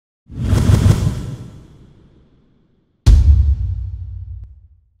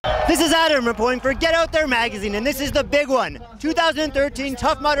This is Adam reporting for Get Out There magazine, and this is the big one. 2013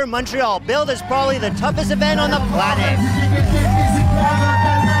 Tough Mudder Montreal, billed as probably the toughest event on the planet.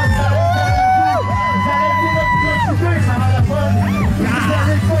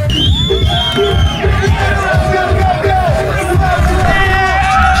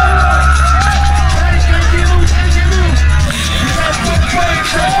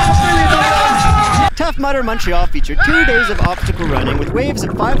 Tough Mudder Montreal featured 2 days of obstacle running with waves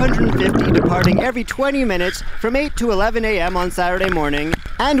of 550 departing every 20 minutes from 8 to 11 a.m. on Saturday morning,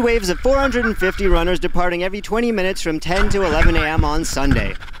 and waves of 450 runners departing every 20 minutes from 10 to 11 a.m. on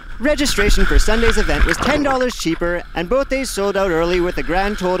Sunday. Registration for Sunday's event was $10 cheaper, and both days sold out early with a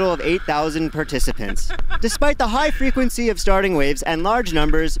grand total of 8,000 participants. Despite the high frequency of starting waves and large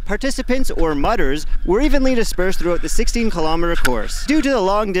numbers, participants, or mudders, were evenly dispersed throughout the 16-kilometer course, due to the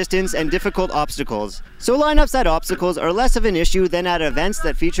long distance and difficult obstacles. So lineups at obstacles are less of an issue than at events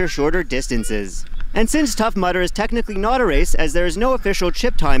that feature shorter distances. And since Tough Mudder is technically not a race, as there is no official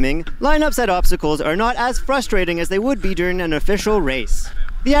chip timing, lineups at obstacles are not as frustrating as they would be during an official race.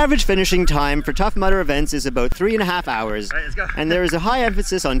 The average finishing time for Tough Mudder events is about 3.5 hours, and there is a high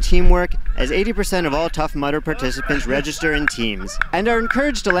emphasis on teamwork, as 80% of all Tough Mudder participants register in teams, and are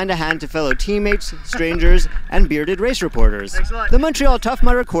encouraged to lend a hand to fellow teammates, strangers, and bearded race reporters. The Montreal Tough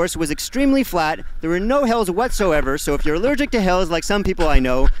Mudder course was extremely flat, there were no hills whatsoever, so if you're allergic to hills like some people I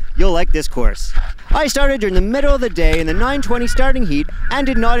know, you'll like this course. I started during the middle of the day in the 9:20 starting heat, and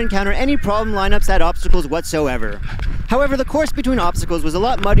did not encounter any problem lineups at obstacles whatsoever. However, the course between obstacles was a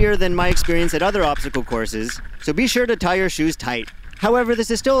lot muddier than my experience at other obstacle courses, so be sure to tie your shoes tight. However, this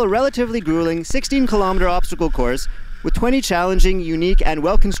is still a relatively grueling 16-kilometer obstacle course with 20 challenging, unique, and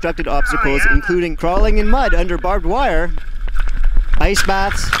well-constructed obstacles, including crawling in mud under barbed wire, ice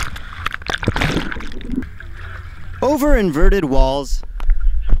baths, over inverted walls,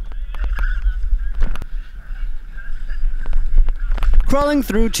 crawling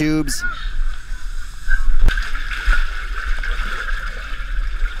through tubes,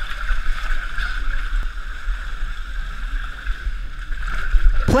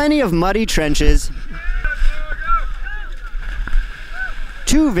 plenty of muddy trenches,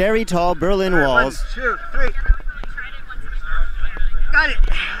 2 very tall Berlin walls, 1, 2, 3. Got it.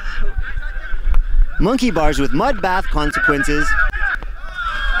 Monkey bars with mud bath consequences,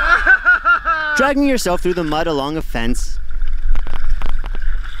 dragging yourself through the mud along a fence,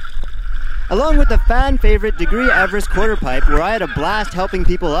 along with the fan favorite Degree Everest quarter pipe, where I had a blast helping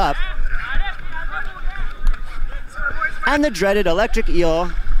people up, and the dreaded electric eel,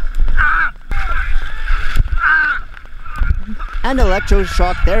 and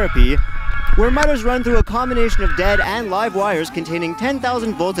electroshock therapy, where mudders run through a combination of dead and live wires containing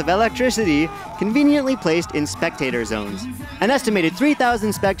 10,000 volts of electricity conveniently placed in spectator zones. An estimated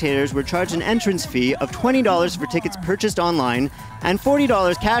 3,000 spectators were charged an entrance fee of $20 for tickets purchased online and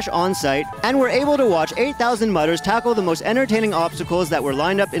 $40 cash on site, and were able to watch 8,000 mudders tackle the most entertaining obstacles that were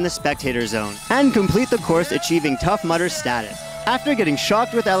lined up in the spectator zone, and complete the course achieving Tough Mudder status. After getting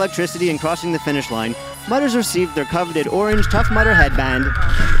shocked with electricity and crossing the finish line, mudders received their coveted orange Tough Mudder headband,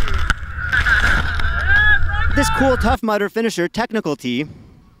 this cool Tough Mudder finisher technical tee,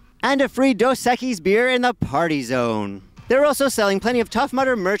 and a free Dos Equis beer in the party zone. They're also selling plenty of Tough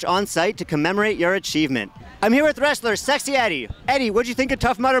Mudder merch on site to commemorate your achievement. I'm here with wrestler Sexy Eddie. Eddie, what'd you think of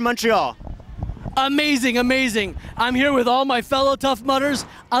Tough Mudder Montreal? Amazing, amazing. I'm here with all my fellow Tough Mudders.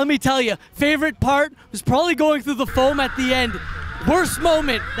 Let me tell you, favorite part was probably going through the foam at the end. Worst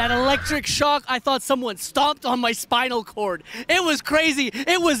moment, that electric shock, I thought someone stomped on my spinal cord. It was crazy,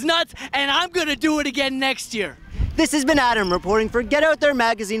 it was nuts, and I'm gonna do it again next year. This has been Adam reporting for Get Out There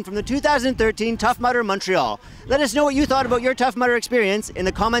magazine from the 2013 Tough Mudder Montreal. Let us know what you thought about your Tough Mudder experience in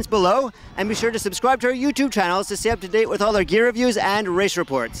the comments below, and be sure to subscribe to our YouTube channels to stay up to date with all our gear reviews and race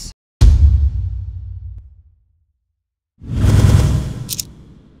reports.